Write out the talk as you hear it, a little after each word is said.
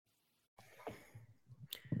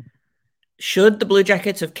Should the Blue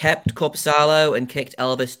Jackets have kept Korpisalo and kicked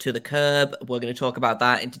Elvis to the curb? We're going to talk about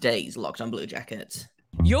that in today's Locked On Blue Jackets.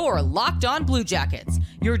 You're Locked On Blue Jackets,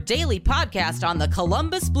 your daily podcast on the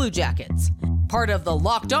Columbus Blue Jackets, part of the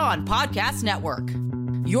Locked On Podcast Network.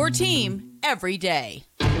 Your team every day.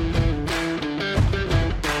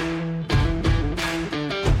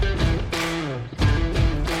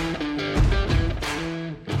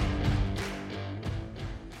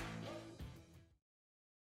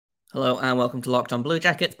 Hello and welcome to Locked On Blue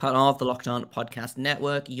Jackets, part of the Locked On Podcast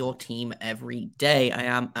Network, your team every day. I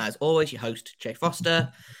am, as always, your host, Jay Foster.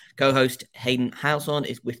 Co-host Hayden Houseon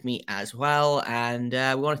is with me as well. And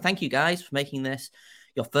we want to thank you guys for making this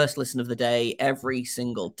your first listen of the day every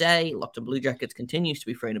single day. Locked On Blue Jackets continues to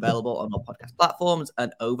be free and available on all podcast platforms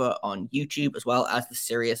and over on YouTube, as well as the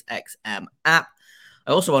SiriusXM app.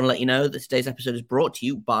 I also want to let you know that today's episode is brought to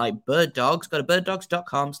you by Bird Dogs. Go to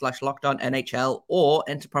birddogs.com/LockedOnNHL or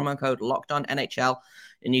enter promo code LockedOnNHL,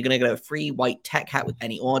 and you're going to get a free white tech hat with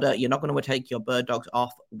any order. You're not going to take your Bird Dogs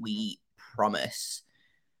off, we promise.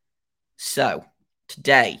 So,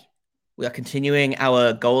 today, we are continuing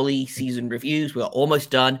our goalie season reviews. We are almost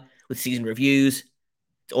done with season reviews.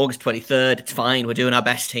 It's August 23rd. It's fine. We're doing our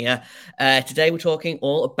best here. Today, we're talking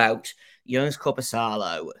all about Joonas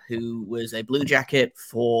Korpisalo, who was a Blue Jacket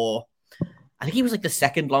for, I think he was like the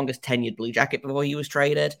second longest tenured Blue Jacket before he was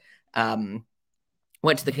traded. Went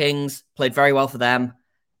to the Kings, played very well for them,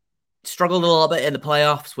 struggled a little bit in the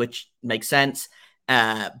playoffs, which makes sense.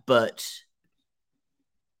 But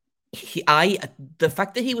the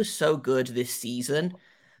fact that he was so good this season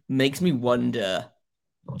makes me wonder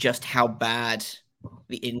just how bad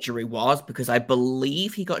the injury was, because I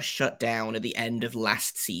believe he got shut down at the end of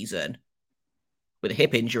last season with a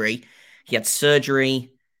hip injury. He had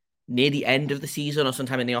surgery near the end of the season or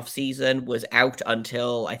sometime in the off season, was out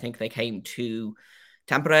until I think they came to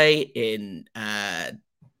Tampa Bay in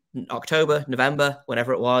October, November,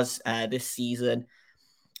 whenever it was this season.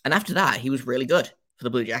 And after that, he was really good for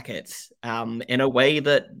the Blue Jackets in a way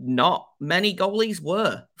that not many goalies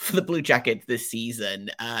were for the Blue Jackets this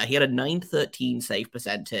season. He had a .913 save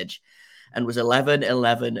percentage and was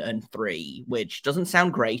 11-11-3, which doesn't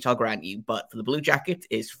sound great, I'll grant you, but for the Blue Jackets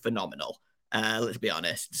is phenomenal. Let's be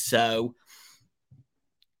honest. So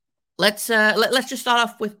let's just start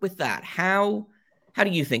off with that. How do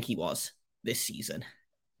you think he was this season?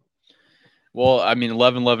 Well, I mean,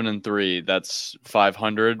 11-11-3, that's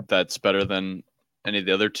 500. That's better than any of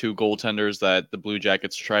the other two goaltenders that the Blue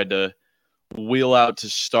Jackets tried to wheel out to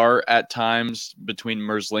start at times between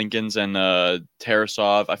Merzlikins and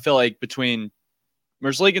Tarasov. I feel like between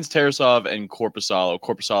Merzlikins, Tarasov, and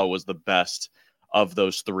Korpisalo was the best of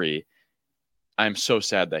those three. I'm so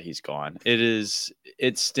sad that he's gone.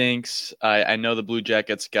 It stinks. I know the Blue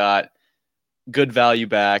Jackets got good value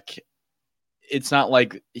back. It's not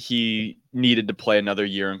like he needed to play another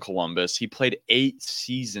year in Columbus. He played 8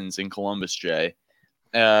 seasons in Columbus, Jay.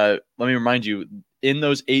 Let me remind you, in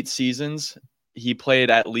those 8 seasons, he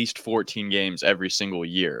played at least 14 games every single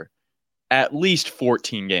year. At least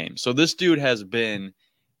 14 games. So this dude has been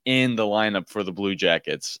in the lineup for the Blue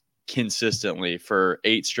Jackets consistently for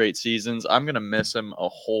 8 straight seasons. I'm going to miss him a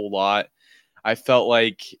whole lot. I felt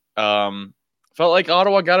like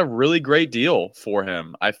Ottawa got a really great deal for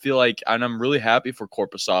him. I feel like, and I'm really happy for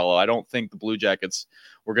Korpisalo. I don't think the Blue Jackets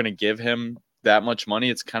were going to give him that much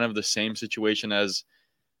money. It's kind of the same situation as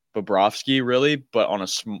Bobrovsky, really, but on a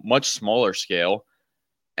much smaller scale.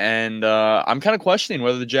 And I'm kind of questioning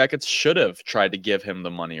whether the Jackets should have tried to give him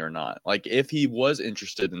the money or not. Like, if he was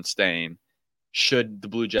interested in staying, should the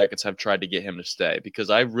Blue Jackets have tried to get him to stay? Because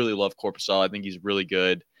I really love Korpisalo. I think he's really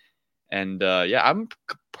good. And I'm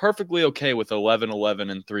perfectly okay with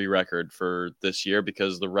 11-11-3 record for this year,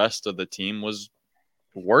 because the rest of the team was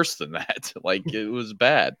worse than that. Like, it was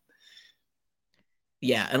bad.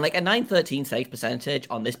 Yeah, and like a .913 save percentage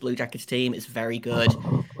on this Blue Jackets team is very good.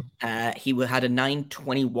 He had a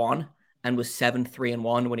 .921 and was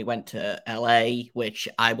 7-3-1 when he went to LA, which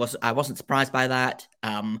I wasn't surprised by that.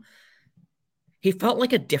 He felt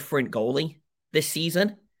like a different goalie this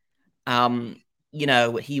season.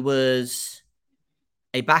 He was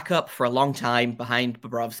a backup for a long time behind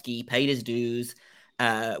Bobrovsky, paid his dues,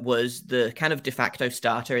 was the kind of de facto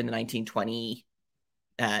starter in the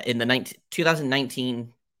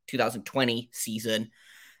 2019-2020 season.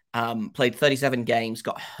 Played 37 games,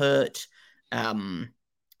 got hurt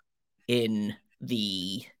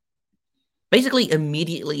basically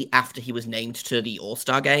immediately after he was named to the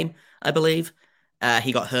All-Star game, I believe.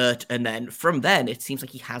 He got hurt, and then from then, it seems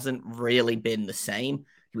like he hasn't really been the same.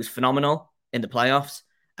 He was phenomenal in the playoffs,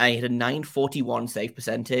 he had a 941 save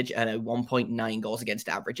percentage and a 1.9 goals against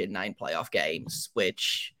average in 9 playoff games,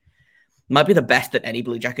 which might be the best that any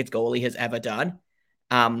Blue Jackets goalie has ever done.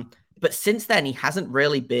 But since then, he hasn't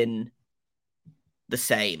really been the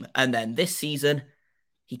same. And then this season,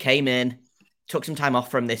 he came in, took some time off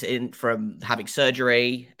from having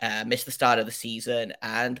surgery, missed the start of the season,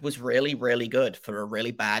 and was really, really good for a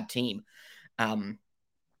really bad team.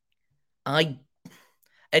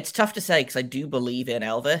 It's tough to say because I do believe in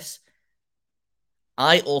Elvis.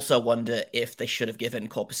 I also wonder if they should have given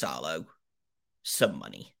Korpisalo some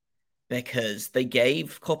money, because they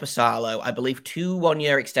gave Korpisalo, I believe, 2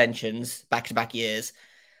 one-year extensions back-to-back years.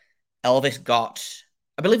 Elvis got,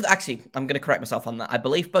 I believe, actually, I'm going to correct myself on that. I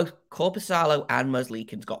believe both Korpisalo and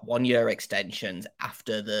Merzlikins got 1-year extensions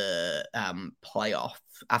after the playoff,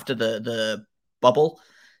 after the bubble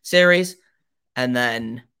series. And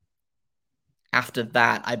then after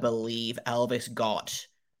that, I believe Elvis got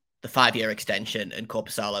the 5-year extension and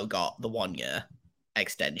Korpisalo got the 1-year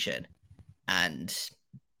extension. And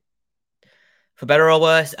for better or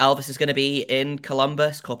worse, Elvis is going to be in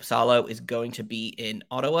Columbus. Korpisalo is going to be in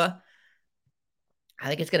Ottawa. I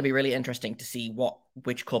think it's going to be really interesting to see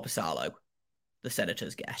which Korpisalo the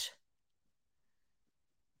Senators get.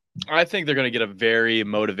 I think they're going to get a very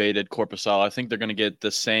motivated Korpisalo. I think they're going to get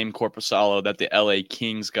the same Korpisalo that the LA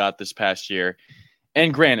Kings got this past year.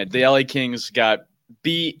 And granted, the LA Kings got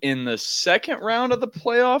beat in the second round of the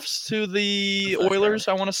playoffs to the Oilers,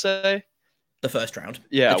 I want to say. The first round.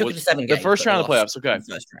 Yeah. They took it to 7 games. The first round of the playoffs, okay.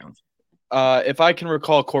 The first round. If I can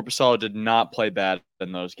recall, Korpisalo did not play bad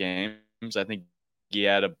in those games. I think he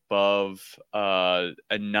had above a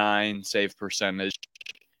 9 save percentage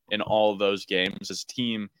in all of those games. His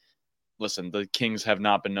team, listen, the Kings have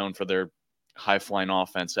not been known for their high-flying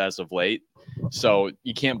offense as of late, so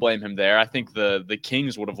you can't blame him there. I think the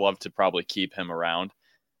Kings would have loved to probably keep him around,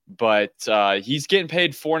 but he's getting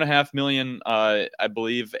paid $4.5 million, I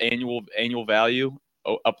believe, annual value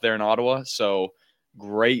up there in Ottawa. So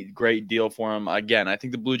great deal for him. Again, I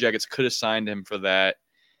think the Blue Jackets could have signed him for that.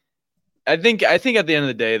 I think at the end of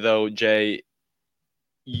the day, though, Jay,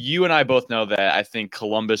 you and I both know that I think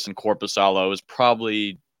Columbus and Korpisalo is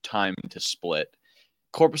probably time to split.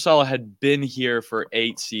 Korpisalo had been here for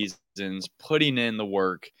 8 seasons, putting in the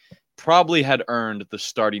work, probably had earned the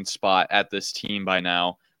starting spot at this team by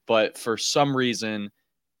now, but for some reason,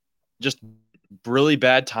 just really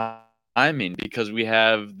bad timing, because we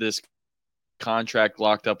have this contract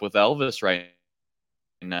locked up with Elvis right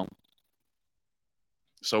now.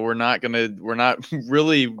 So we're not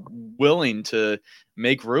really willing to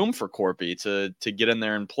make room for Corpy to get in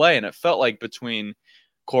there and play. And it felt like between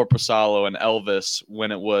Korpisalo and Elvis,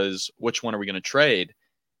 when it was, which one are we going to trade?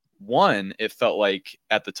 One, it felt like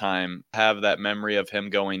at the time, have that memory of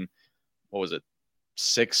him going, what was it,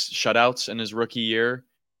 6 shutouts in his rookie year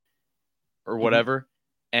or whatever.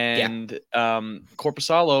 And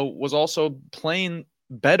Korpisalo was also playing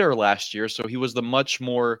better last year, so he was the much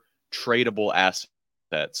more tradable asset.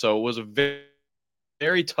 So it was a very,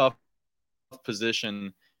 very tough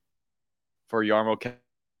position for Jarmo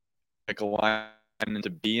Kekalainen to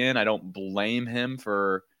be in. I don't blame him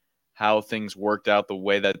for how things worked out the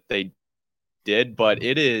way that they did, but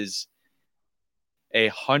it is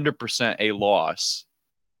 100% a loss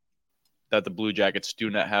that the Blue Jackets do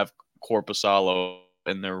not have Korpisalo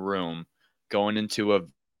in their room going into a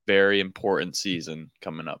very important season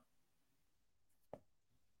coming up.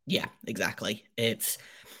 Yeah, exactly.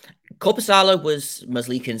 Korpisalo was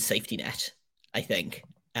Merzlikin's safety net, I think,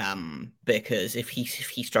 because if he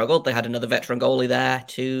struggled, they had another veteran goalie there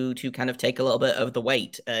to kind of take a little bit of the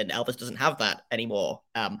weight, and Elvis doesn't have that anymore.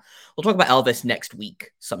 We'll talk about Elvis next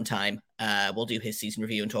week sometime. We'll do his season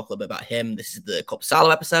review and talk a little bit about him. This is the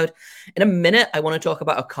Korpisalo episode. In a minute, I want to talk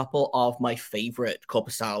about a couple of my favorite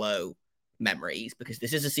Korpisalo memories, because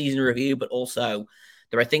this is a season review, but also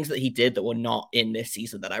there are things that he did that were not in this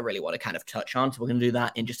season that I really want to kind of touch on. So we're going to do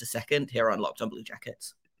that in just a second here on Locked on Blue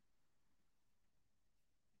Jackets.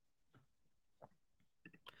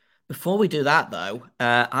 Before we do that, though,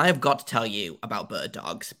 I've got to tell you about bird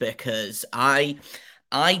dogs, because I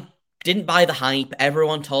didn't buy the hype.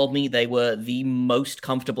 Everyone told me they were the most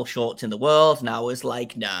comfortable shorts in the world, and I was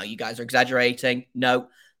like, no, you guys are exaggerating. No,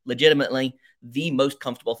 legitimately, the most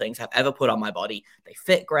comfortable things I've ever put on my body. They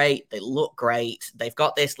fit great. They look great. They've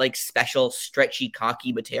got this like special stretchy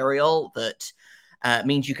khaki material that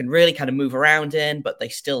means you can really kind of move around in, but they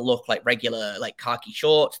still look like regular like khaki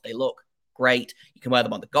shorts. They look great. You can wear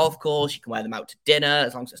them on the golf course. You can wear them out to dinner,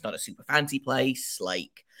 as long as it's not a super fancy place.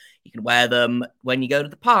 Like, you can wear them when you go to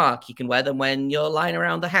the park. You can wear them when you're lying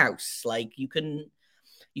around the house. Like, you can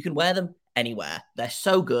wear them anywhere. They're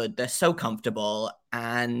so good, they're so comfortable,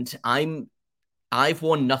 and I've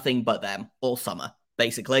worn nothing but them all summer.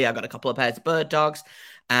 Basically, I've got a couple of pairs of bird dogs,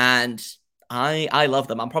 and I love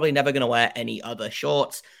them. I'm probably never going to wear any other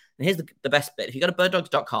shorts. And here's the best bit. If you go to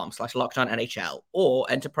birddogs.com/lockedonnhl or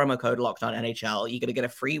enter promo code lockedonnhl, you're going to get a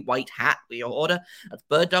free white hat with your order. That's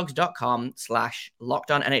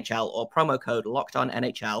birddogs.com/lockedonnhl or promo code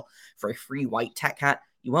lockedonnhl for a free white tech hat.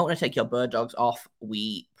 You won't want to take your bird dogs off,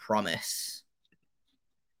 we promise.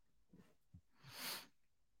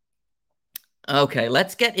 Okay,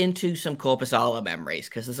 let's get into some Korpisalo memories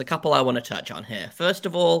because there's a couple I want to touch on here. First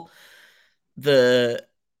of all, the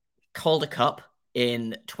Calder Cup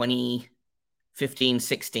in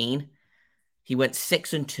 2015-16, he went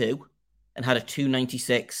 6-2 and had a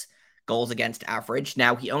 296 goals against average.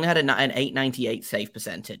 Now, he only had an 898 save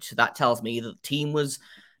percentage, so that tells me that the team was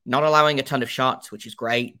not allowing a ton of shots, which is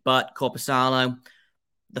great, but Korpisalo,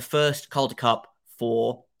 the first Calder Cup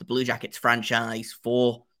for the Blue Jackets franchise,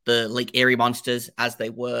 for the Lake Erie Monsters as they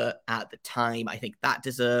were at the time. I think that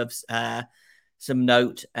deserves some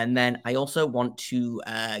note. And then I also want to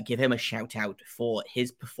give him a shout out for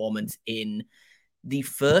his performance in the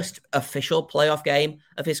first official playoff game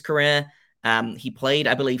of his career. He played,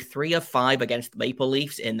 I believe, 3 of 5 against the Maple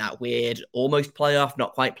Leafs in that weird almost playoff,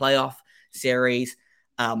 not quite playoff series.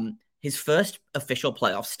 His first official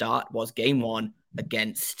playoff start was game 1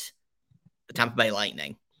 against the Tampa Bay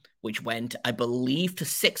Lightning, which went, I believe, to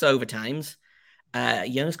 6 overtimes.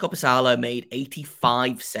 Joonas Korpisalo made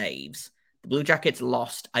 85 saves. The Blue Jackets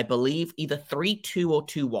lost, I believe, either 3-2 or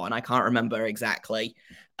 2-1. I can't remember exactly.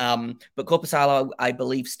 But Korpisalo, I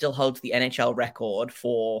believe, still holds the NHL record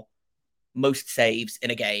for most saves in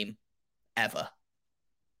a game ever.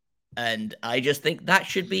 And I just think that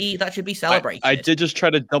should be celebrated. I did just try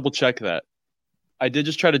to double check that. I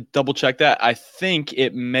think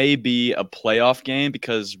it may be a playoff game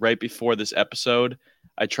because right before this episode,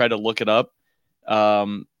 I tried to look it up.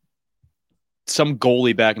 Some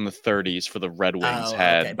goalie back in the 30s for the Red Wings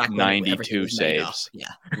had 92 saves.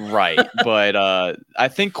 Yeah. Right. But I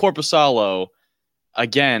think Korpisalo,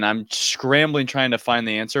 again, I'm scrambling trying to find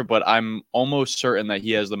the answer, but I'm almost certain that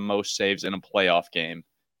he has the most saves in a playoff game,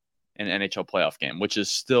 an NHL playoff game, which is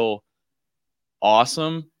still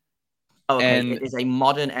awesome. Oh, okay, and it is a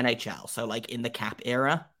modern NHL, so like in the cap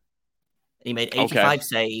era. He made 85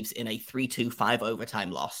 saves in a 3-2-5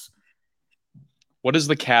 overtime loss. What is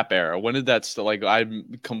the cap era? When did that start? Like,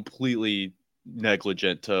 I'm completely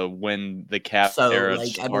negligent to when the cap era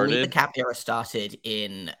started. I believe the cap era started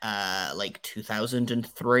in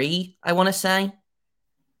 2003, I want to say.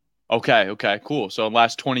 Okay, cool. So in the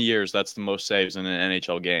last 20 years, that's the most saves in an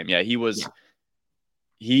NHL game. Yeah,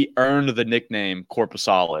 he earned the nickname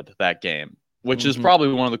Korpisalo that game, which is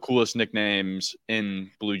probably one of the coolest nicknames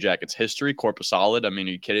in Blue Jackets history. Korpisalo. I mean,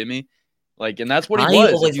 are you kidding me? Like, and that's what he was.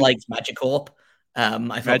 I always liked Magicorp.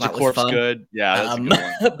 I thought that was fun. Good. Yeah, that's a good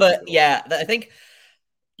one. But yeah, I think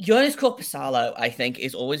Joonas Korpisalo, I think,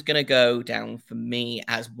 is always going to go down for me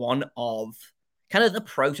as one of kind of the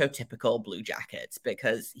prototypical Blue Jackets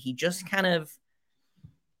because he just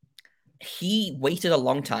he waited a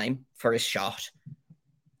long time for his shot.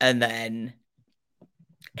 And then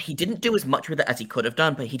he didn't do as much with it as he could have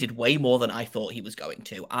done, but he did way more than I thought he was going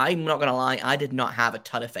to. I'm not going to lie. I did not have a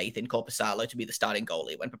ton of faith in Korpisalo to be the starting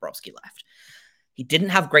goalie when Bobrovsky left. He didn't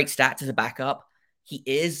have great stats as a backup. He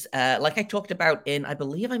is, like I talked about I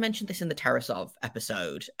believe I mentioned this in the Tarasov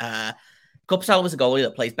episode. Korpisalo was a goalie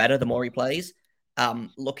that plays better the more he plays.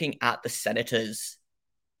 Looking at the Senators'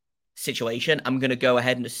 situation, I'm going to go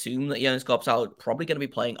ahead and assume that Joonas Korpisalo is probably going to be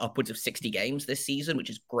playing upwards of 60 games this season, which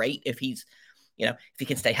is great if he's, if he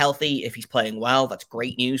can stay healthy, if he's playing well. That's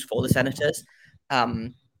great news for the Senators.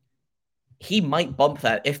 He might bump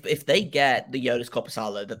that if they get the Joonas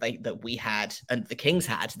Korpisalo that we had and the Kings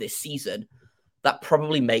had this season. That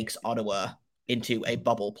probably makes Ottawa into a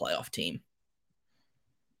bubble playoff team.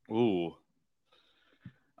 Ooh.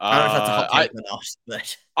 I don't know if that's a hot take or not,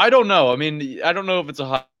 but I don't know. I mean, I don't know if it's a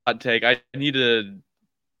hot take. I need to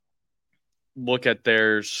look at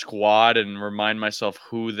their squad and remind myself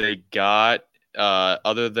who they got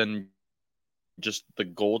other than just the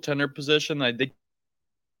goaltender position. They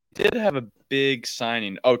did have a big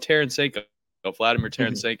signing. Oh, Tarasenko, Vladimir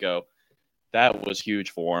Tarasenko. That was huge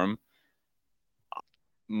for him.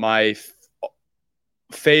 My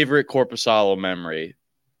favorite Korpisalo memory,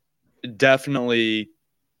 definitely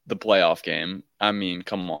the playoff game. I mean,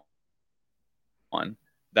 come on.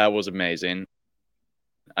 That was amazing.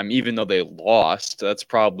 Even though they lost, that's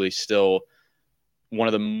probably still one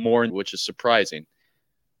of the more, which is surprising.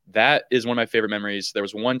 that is one of my favorite memories. There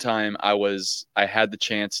was one time I had the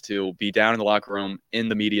chance to be down in the locker room in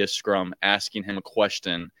the media scrum asking him a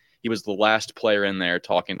question. He was the last player in there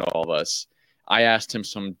talking to all of us. I asked him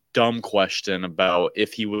some dumb question about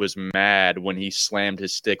if he was mad when he slammed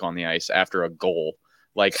his stick on the ice after a goal.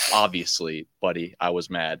 Like, obviously, buddy, I was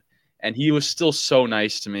mad. And he was still so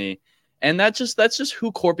nice to me. And that's just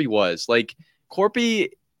who Corpy was. Like, Corpy,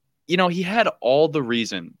 he had all the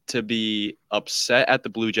reason to be upset at the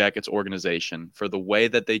Blue Jackets organization for the way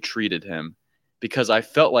that they treated him, because I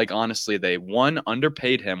felt like, honestly, they, one,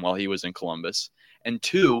 underpaid him while he was in Columbus, and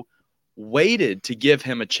two, waited to give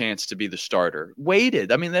him a chance to be the starter.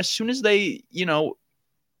 Waited. I mean, as soon as they,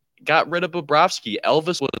 got rid of Bobrovsky,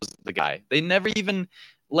 Elvis was the guy. They never even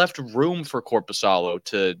left room for Korpisalo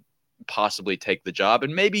to possibly take the job.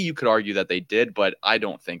 And maybe you could argue that they did, but I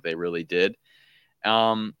don't think they really did.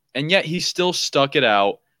 And yet he still stuck it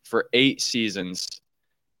out for 8 seasons,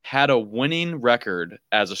 had a winning record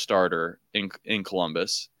as a starter in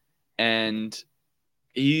Columbus, and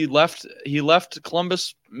he left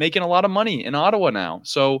Columbus making a lot of money in Ottawa now.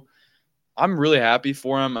 So I'm really happy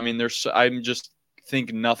for him. I mean, I'm just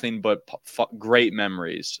think nothing but great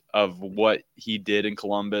memories of what he did in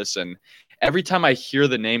Columbus. And every time I hear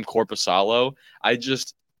the name Korpisalo, I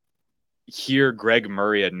just hear Greg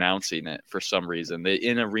Murray announcing it for some reason. The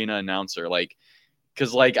in-arena announcer,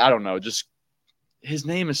 because I don't know, just his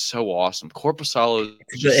name is so awesome. Korpisalo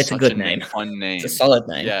is just it's such a good name. Fun name. It's a solid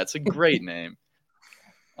name. Yeah, it's a great name.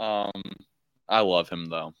 I love him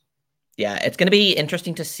though. Yeah, it's going to be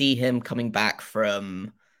interesting to see him coming back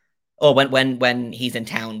from, or when he's in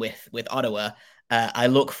town with Ottawa. I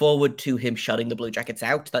look forward to him shutting the Blue Jackets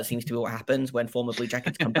out. That seems to be what happens when former Blue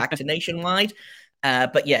Jackets come back to Nationwide.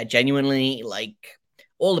 But yeah, genuinely,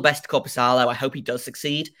 all the best to Korpisalo. I hope he does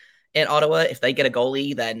succeed in Ottawa. If they get a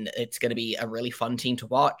goalie, then it's going to be a really fun team to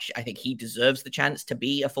watch. I think he deserves the chance to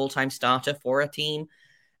be a full-time starter for a team.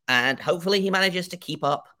 And hopefully he manages to keep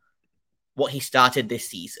up what he started this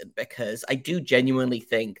season, because I do genuinely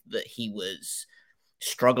think that he was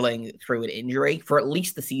struggling through an injury for at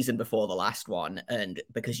least the season before the last one, and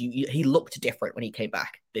because he looked different when he came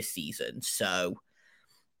back this season. So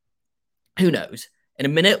who knows? In a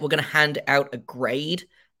minute, we're going to hand out a grade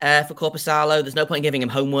for Korpisalo. There's no point in giving him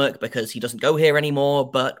homework because he doesn't go here anymore,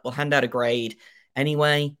 but we'll hand out a grade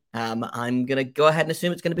anyway. I'm going to go ahead and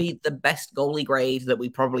assume it's going to be the best goalie grade that we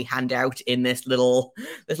probably hand out in this little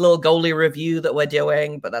goalie review that we're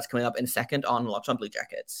doing, but that's coming up in a second on Locked on Blue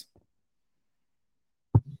Jackets.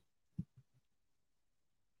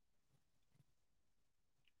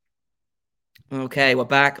 Okay, we're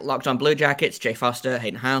back. Locked on Blue Jackets. Jay Foster,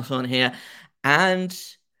 Hayden Householm here. And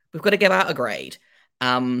we've got to give out a grade.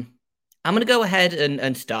 I'm going to go ahead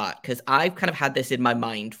and start, because I've kind of had this in my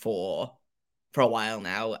mind for a while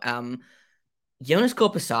now. Joonas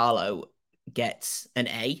Korpisalo gets an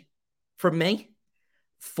A from me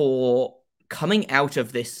for coming out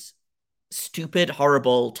of this stupid,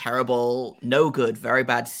 horrible, terrible, no good, very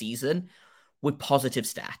bad season with positive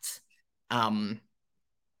stats.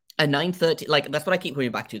 A 913, that's what I keep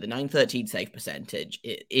coming back to, the 913 save percentage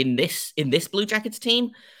in this Blue Jackets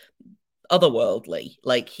team, otherworldly.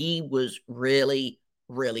 He was really,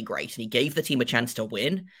 really great, and he gave the team a chance to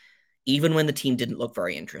win, even when the team didn't look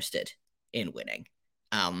very interested in winning.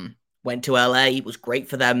 Went to LA, was great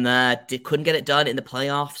for them there, couldn't get it done in the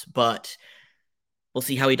playoffs, but we'll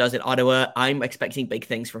see how he does in Ottawa. I'm expecting big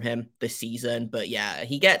things from him this season, but yeah,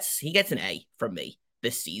 he gets an A from me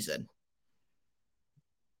this season.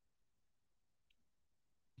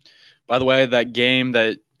 By the way, that game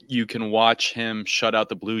that you can watch him shut out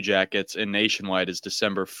the Blue Jackets in Nationwide is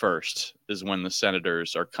December 1st, is when the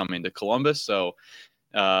Senators are coming to Columbus. So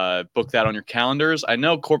book that on your calendars. I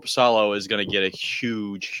know Korpisalo is going to get a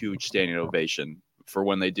huge, huge standing ovation for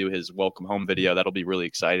when they do his welcome home video. That'll be really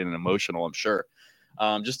exciting and emotional, I'm sure.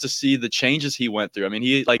 Just to see the changes he went through. I mean,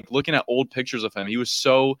 he, looking at old pictures of him,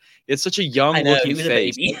 it's such a young looking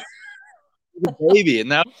face. He was a baby. And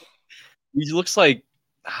now he looks like,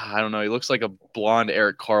 I don't know, he looks like a blonde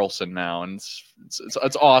Erik Karlsson now, and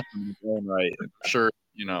it's awesome. Right, I'm sure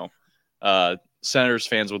Senators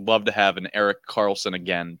fans would love to have an Erik Karlsson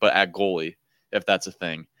again, but at goalie, if that's a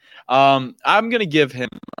thing. I'm gonna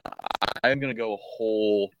go a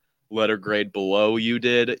whole letter grade below you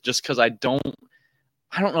did, just because I don't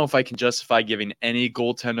know if I can justify giving any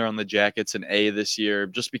goaltender on the Jackets an A this year,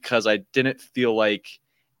 just because I didn't feel like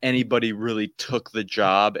anybody really took the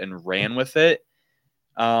job and ran with it.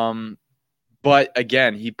 But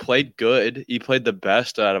again, he played good. He played the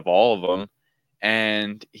best out of all of them,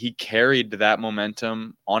 and he carried that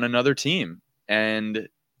momentum on another team. And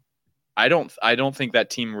I don't think that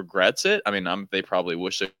team regrets it. I mean, they probably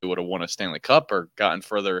wish they would have won a Stanley Cup or gotten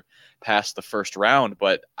further past the first round,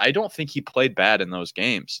 but I don't think he played bad in those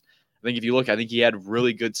games. I think if you look, I think he had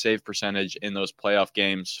really good save percentage in those playoff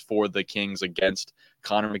games for the Kings against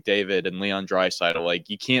Connor McDavid and Leon Draisaitl. Like,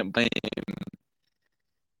 you can't blame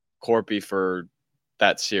Corpy for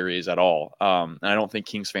that series at all. And I don't think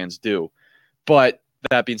Kings fans do. But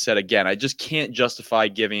that being said, again, I just can't justify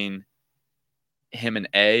giving him an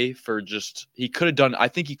A for just he could have done. I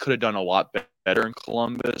think he could have done a lot better in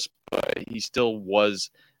Columbus, but he still was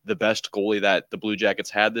the best goalie that the Blue Jackets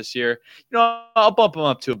had this year. I'll bump him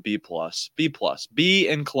up to a B plus, B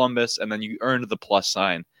in Columbus, and then you earned the plus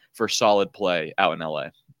sign for solid play out in LA.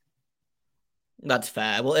 That's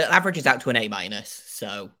fair. Well, it averages out to an A minus,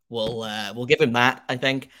 so we'll give him that. I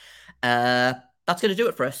think that's going to do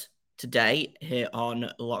it for us today here on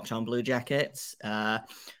Locked On Blue Jackets.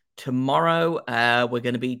 Tomorrow, we're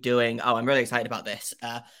going to be doing. Oh, I'm really excited about this.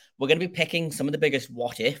 We're going to be picking some of the biggest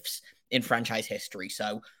what ifs in franchise history.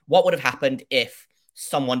 So, what would have happened if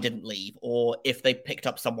someone didn't leave, or if they picked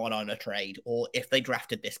up someone on a trade, or if they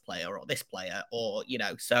drafted this player or this player, or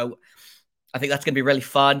So, I think that's going to be really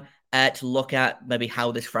fun to look at maybe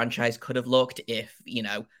how this franchise could have looked if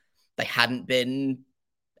they hadn't been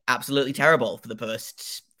absolutely terrible for the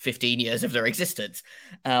first 15 years of their existence.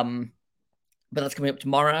 But that's coming up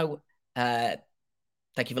tomorrow.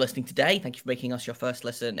 Thank you for listening today. Thank you for making us your first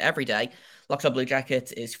listen every day. Locked On Blue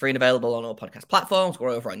Jackets is free and available on all podcast platforms. We're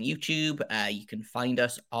over on YouTube. You can find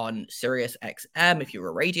us on Sirius XM if you're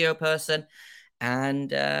a radio person.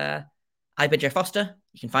 And I've been Jeff Foster.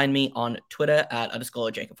 You can find me on Twitter at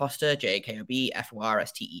 _Jacob Foster,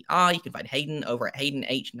 JAKOBFORSTER. You can find Hayden over at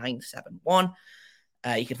HaydenH971.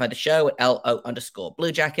 You can find the show at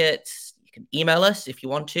LO_Blue Jackets. You can email us if you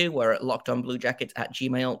want to. We're at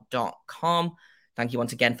lockedonbluejackets@gmail.com. Thank you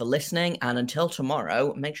once again for listening. And until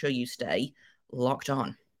tomorrow, make sure you stay locked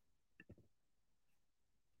on.